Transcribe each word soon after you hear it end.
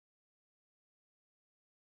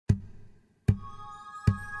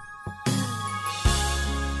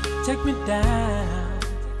Take me down,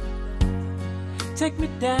 take me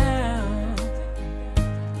down,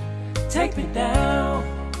 take me down,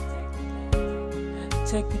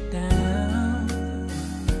 take me down,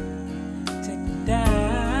 take me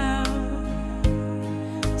down,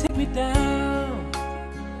 take me down.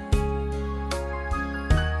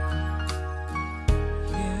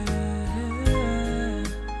 Yeah,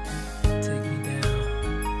 take me down.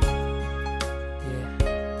 Yeah,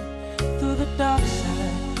 through the dark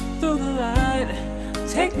side, through the light,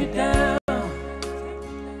 take me down.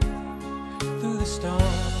 Through the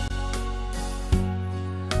storm,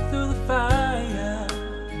 through the fire,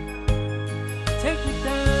 take me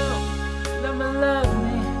down. Love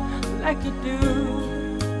me like you do.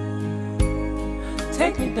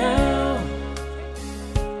 Take me down.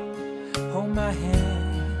 Hold my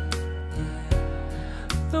hand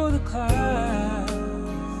through the clouds.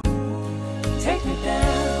 Take me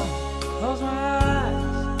down. Close my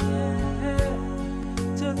eyes, yeah,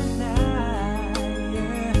 to the night,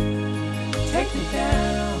 yeah. Take me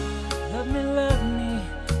down. Love me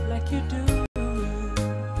like you do.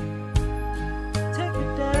 Take me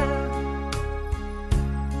down.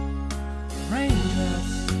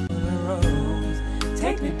 Raindrops on the road.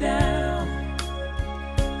 Take me down.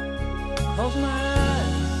 Close my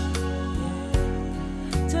eyes, yeah,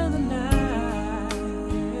 to the night,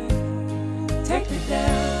 yeah. Take me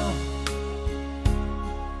down.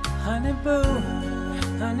 Honey boo,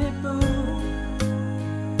 honey boo,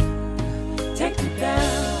 take me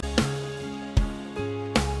down,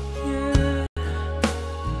 yeah,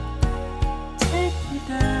 take me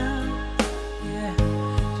down, yeah,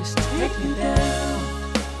 just take me down,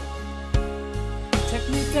 take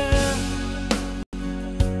me down,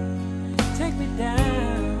 take me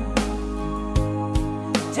down,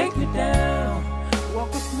 take me down, walk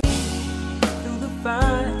with me through the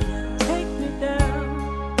fire, take me down.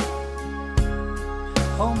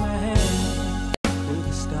 Hold my hand through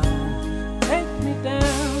the storm. Take me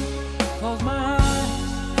down. Close my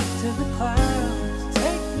eyes to the clouds.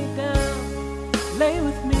 Take me down. Lay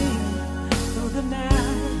with me through the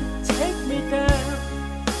night. Take me down.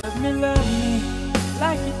 Love me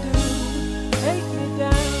like you do. Take me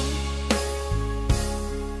down.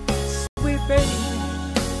 Sweet baby,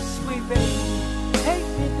 take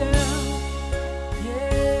me down. Yeah.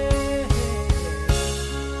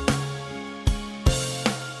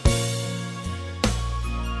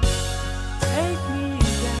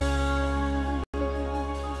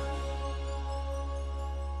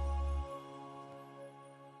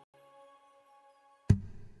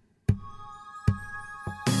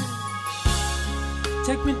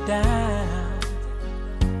 Take me down,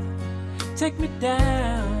 take me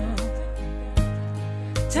down,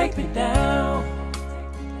 take me down,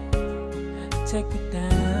 take me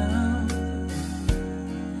down,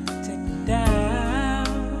 take me down,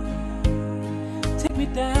 take me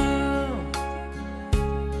down.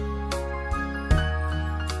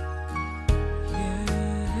 Yeah,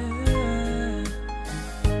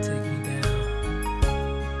 take me down.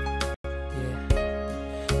 Yeah,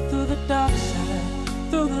 through the dark side,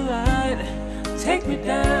 through the light, take me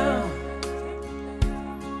down.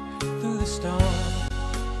 Through the storm,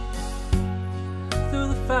 through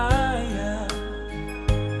the fire,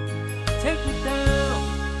 take me down.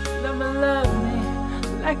 Love me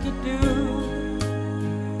like you do.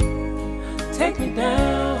 Take me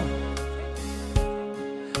down.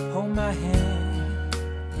 Hold my hand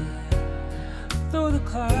through the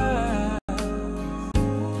clouds.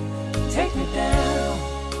 Take me down.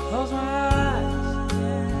 Close my eyes,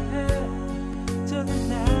 yeah, to the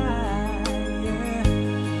night, yeah.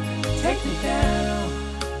 Take me down.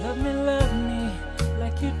 Love me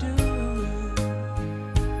like you do.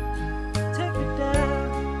 Take me down.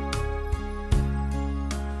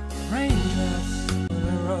 Raindrops on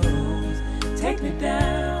the road. Take me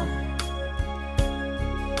down.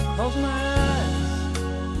 Close my eyes,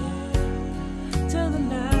 yeah, to the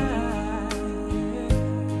night,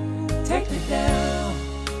 yeah. Take me down.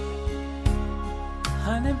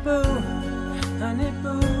 Honey boo,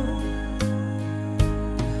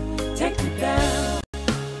 take me down.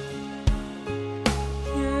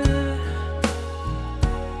 Yeah,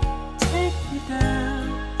 take me down.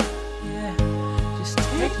 Yeah, just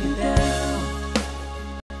take me down.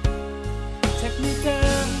 Take me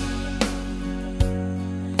down.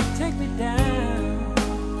 Take me down.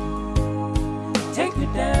 Take me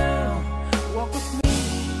down. Walk with me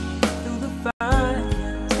through the fire.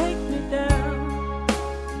 Take me down.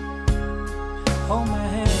 Oh my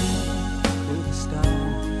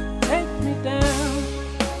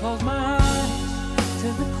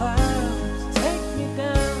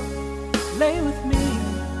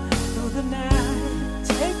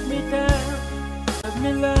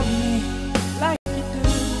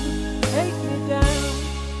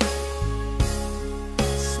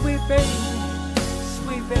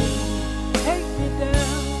sweet baby, take me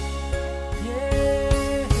down,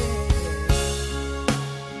 yeah.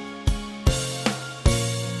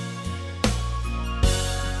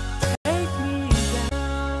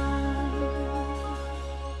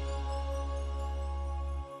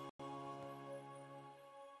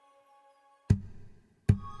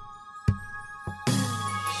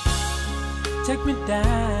 Take me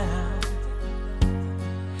down.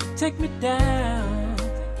 Take me down.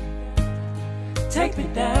 Take me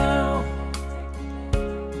down.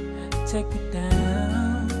 Take me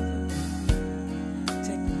down.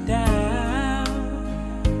 Take me down.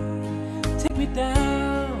 Take me down. Take me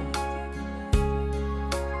down.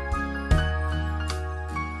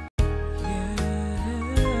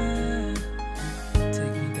 Yeah.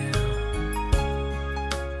 Take me down.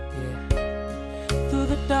 Yeah. Through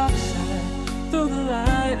the dark side, through the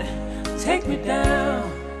light, take me down.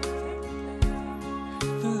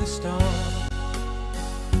 Through the storm,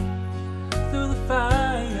 through the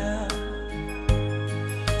fire,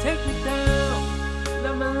 take me down.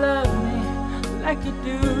 Love me like you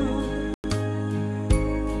do.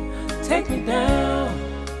 Take me down.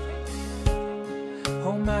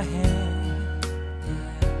 Hold my hand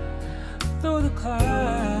through the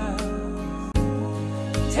clouds.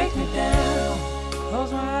 Take me down.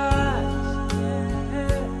 Close my eyes,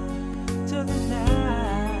 yeah, to the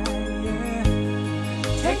night, yeah.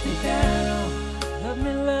 Take me down. Love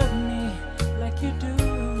me like you do.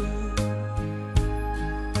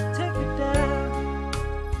 Take me down.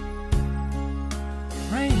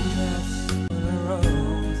 Raindrops on the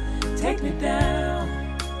road. Take me down.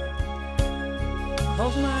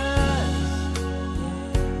 Close my eyes,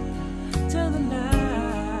 yeah, to the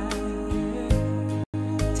night,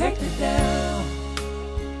 yeah. Take me down.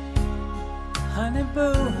 Honey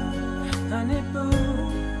boo, honey boo.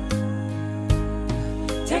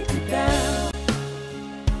 Take me down.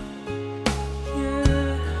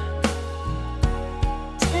 Yeah.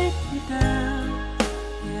 Take me down.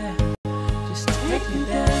 Yeah. Just take me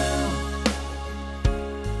down.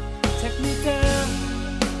 Take me down.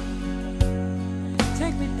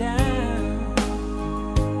 Take me down.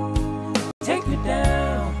 Take me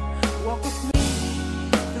down. Walk with me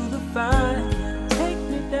through the fire. Take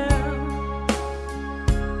me down.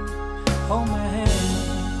 Hold my hand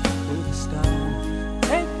through the storm.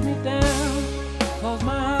 Take me down. Close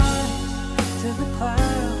my eyes to the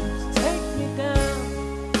clouds. Take me down.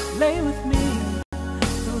 Lay with me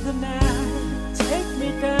through the night. Take me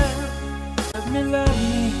down. Love me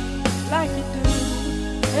like you do.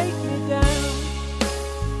 Take me down.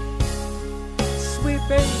 Sweet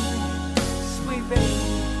baby,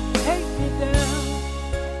 take me down.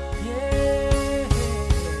 Yeah.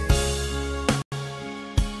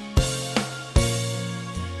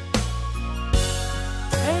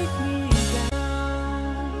 Take me down.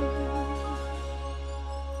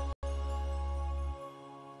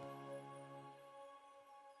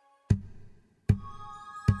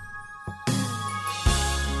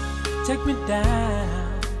 Take me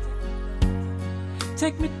down.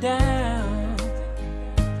 Take me down.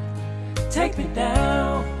 Take me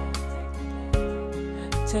down.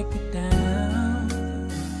 Take me down.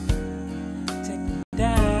 Take me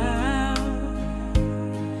down.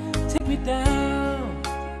 Take me down.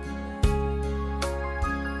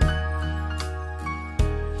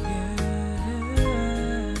 Yeah.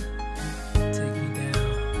 Take me down.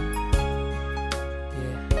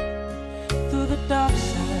 Yeah. Through the dark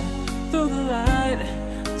side, through the light,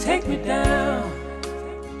 take me down.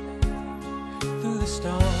 Through the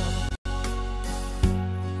storm,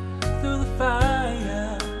 through the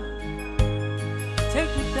fire,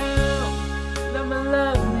 take me down.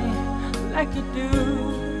 Love me like you do.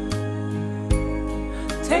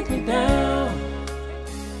 Take me down.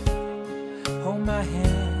 Hold my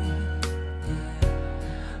hand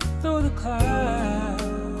through the clouds.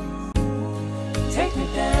 Take me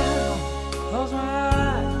down. Close my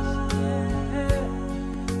eyes, yeah,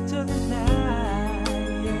 to the night,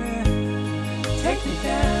 yeah. Take me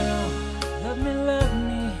down. Love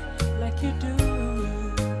me like you do.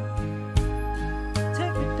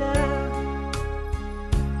 Take me down.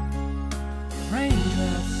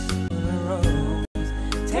 Raindrops on the road.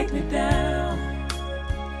 Take me down.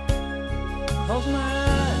 Close my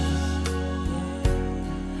eyes,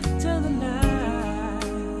 yeah, to the night,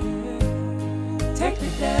 yeah. Take me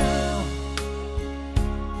down.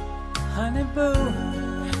 Honey boo,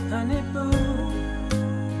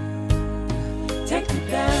 take me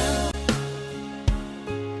down.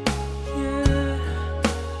 Yeah.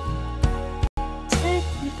 Take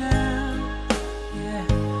me down. Yeah.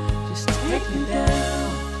 Just take me down.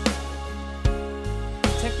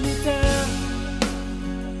 Take me down.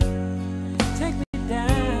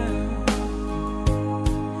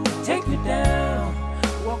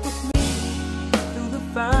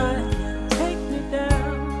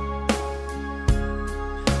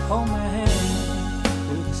 hold my hand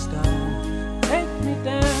through the storm. Take me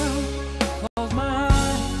down, close my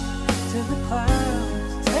eyes to the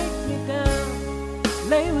clouds. Take me down,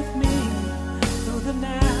 lay with me through the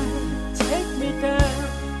night. Take me down,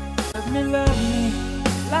 let me love me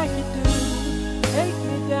like you do. Take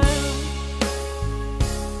me down,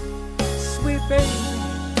 sweet baby,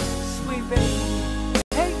 sweet baby.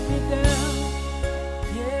 Take me down,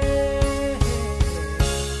 yeah.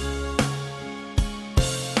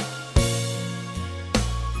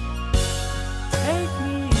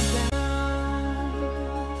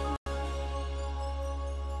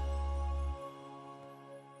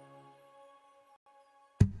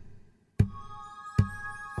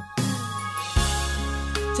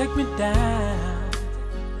 Take me down.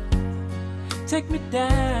 Take me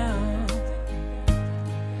down.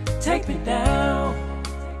 Take me down.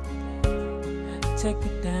 Take me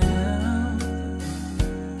down. Take me down.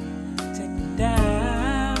 Take me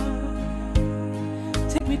down.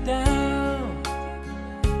 Take me down.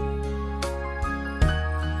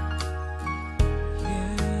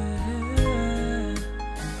 Yeah.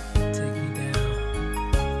 Take me down.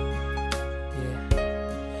 Yeah.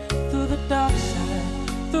 Through the dark side,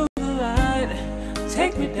 through the light.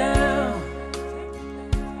 Take me down.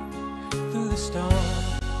 Through the storm,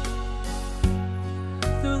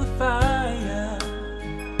 through the fire.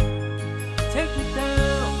 Take me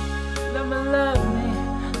down, love me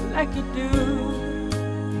like you do.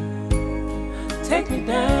 Take me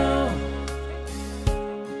down,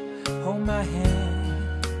 hold my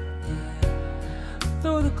hand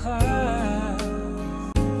through the clouds.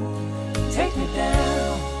 Take me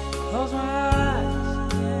down, close my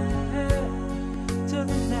eyes, yeah, to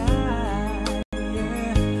the night,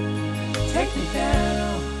 yeah. Take me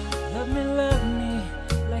down, love me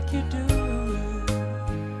like you do.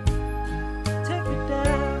 Take me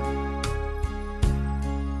down,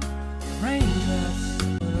 raindrops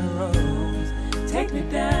on the road. Take me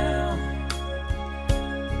down,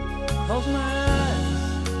 close my eyes,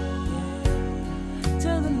 yeah, to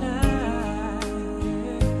the night,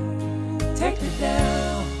 yeah. Take me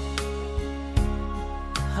down,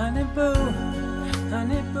 honey boo,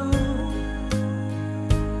 honey boo.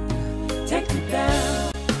 Take me down.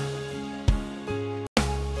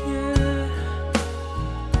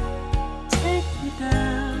 Take me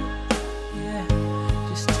down,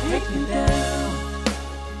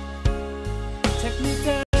 take me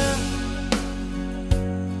down,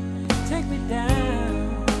 take me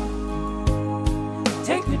down,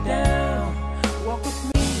 take me down, walk with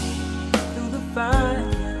me through the fire.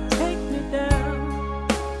 Take me down,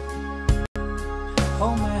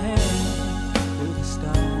 hold my hand through the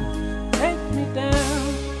storm. Take me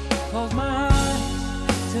down, close my eyes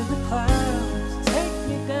to the clouds. Take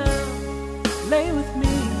me down, lay with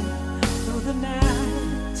me through the night.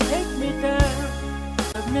 Take me down,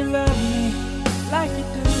 let me love me like you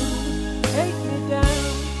do. Take me down,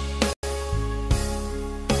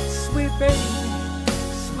 sweet baby,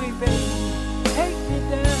 sweet baby. Take me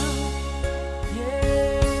down,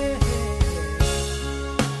 yeah.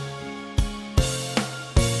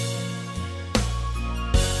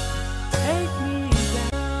 Take me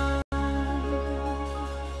down.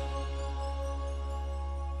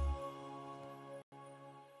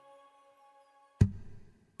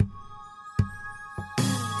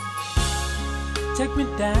 Take me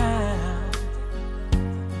down,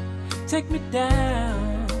 take me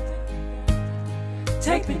down,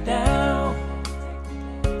 take me down,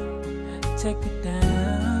 take me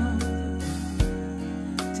down,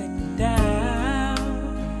 take me down,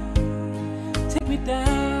 take me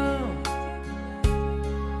down,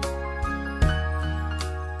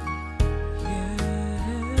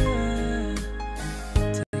 yeah,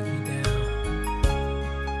 take me down,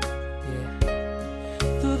 yeah,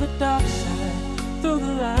 through the dark side, through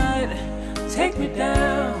the light. Take me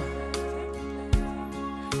down,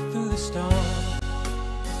 through the storm,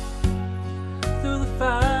 through the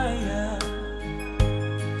fire.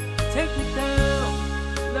 Take me down,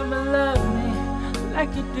 love me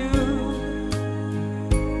like you do.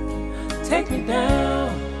 Take me down,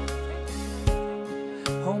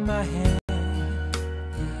 hold my hand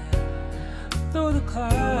through the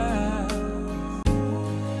clouds.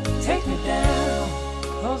 Take me down,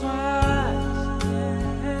 close my eyes,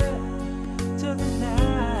 yeah, to the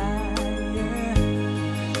night, yeah.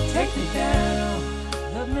 Take me down,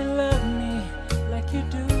 love me like you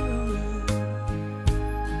do.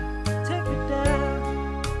 Take me down,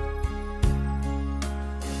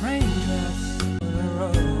 raindrops on the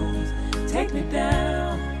road. Take me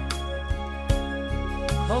down,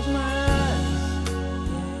 close my eyes,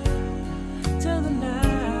 yeah, to the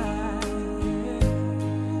night,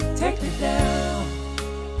 yeah.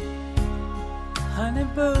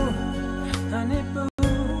 honey boo, honey boo.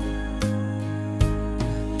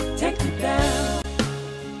 Take me down,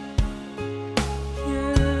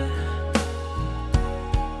 yeah.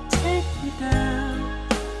 Take me down,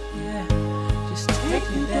 yeah. Just take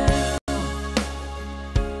me down.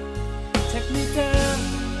 Take me down.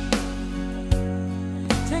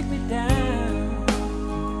 Take me down.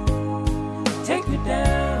 Take me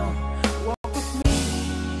down. Walk with me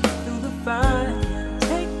through the fire.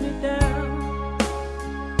 Take me down.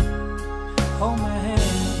 Hold my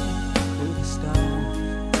hand through the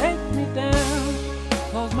storm. Take me down.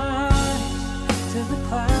 Close my eyes to the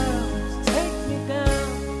clouds. Take me down.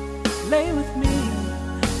 Lay with me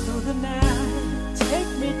through the night.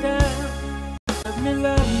 Take me down. Love me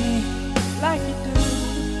like you do.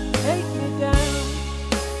 Take me down.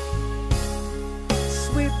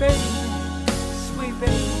 Sweet baby, sweet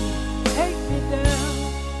baby, take me down.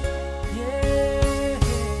 Yeah.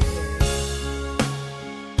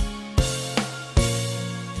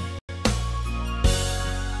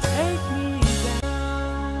 Take me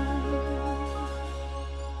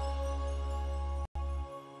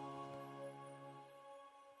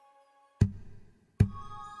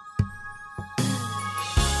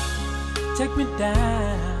down. Take me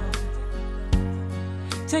down.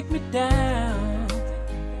 Take me down.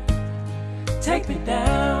 Take me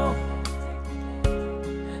down.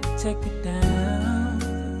 Take me down.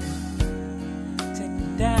 Take me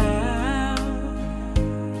down.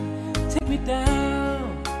 Take me down.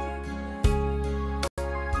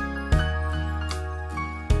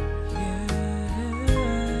 Yeah.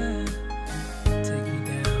 Take me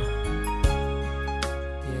down.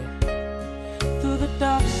 Yeah. Through the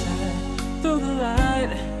dark side, through the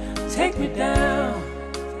light. Take me down.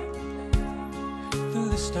 Through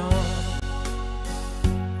the storm.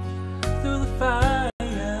 Through the fire,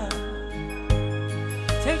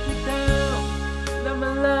 take me down,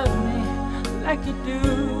 love me like you do.